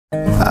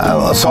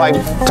So I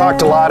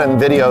talked a lot in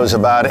videos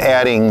about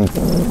adding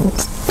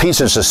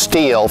pieces of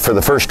steel for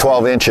the first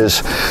 12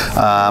 inches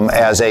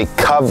as a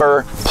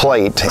cover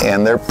plate,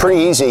 and they're pretty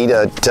easy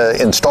to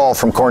install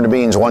from corn to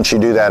beans once you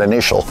do that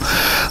initial.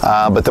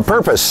 But the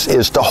purpose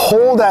is to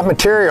hold that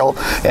material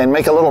and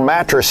make a little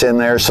mattress in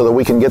there so that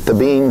we can get the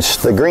beans,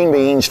 the green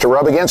beans, to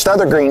rub against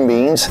other green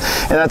beans,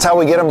 and that's how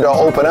we get them to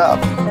open up.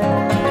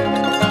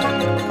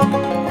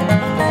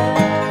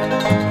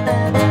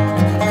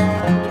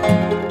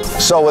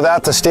 So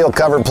without the steel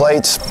cover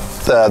plates,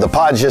 the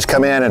pods just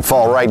come in and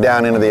fall right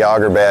down into the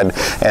auger bed,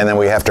 and then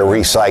we have to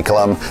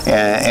recycle them.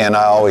 And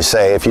I always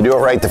say, if you do it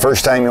right the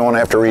first time, you won't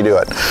have to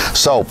redo it.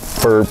 So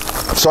for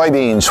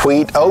soybeans,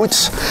 wheat,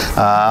 oats,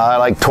 I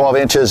like 12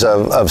 inches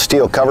of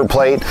steel cover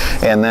plate,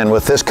 and then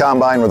with this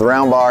combine with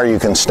round bar, you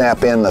can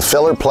snap in the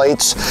filler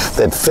plates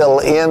that fill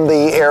in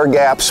the air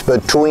gaps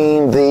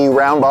between the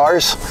round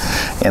bars,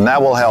 and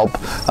that will help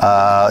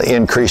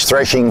increase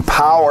threshing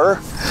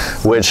power,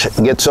 which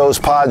gets those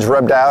pods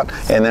rubbed out,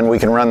 and then we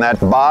can run that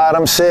bottom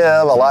sieve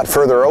a lot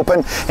further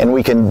open, and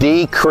we can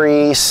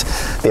decrease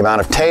the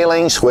amount of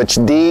tailings, which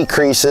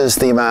decreases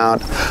the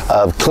amount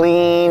of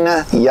clean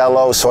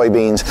yellow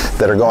soybeans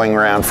that are going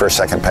around for a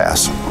second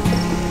pass.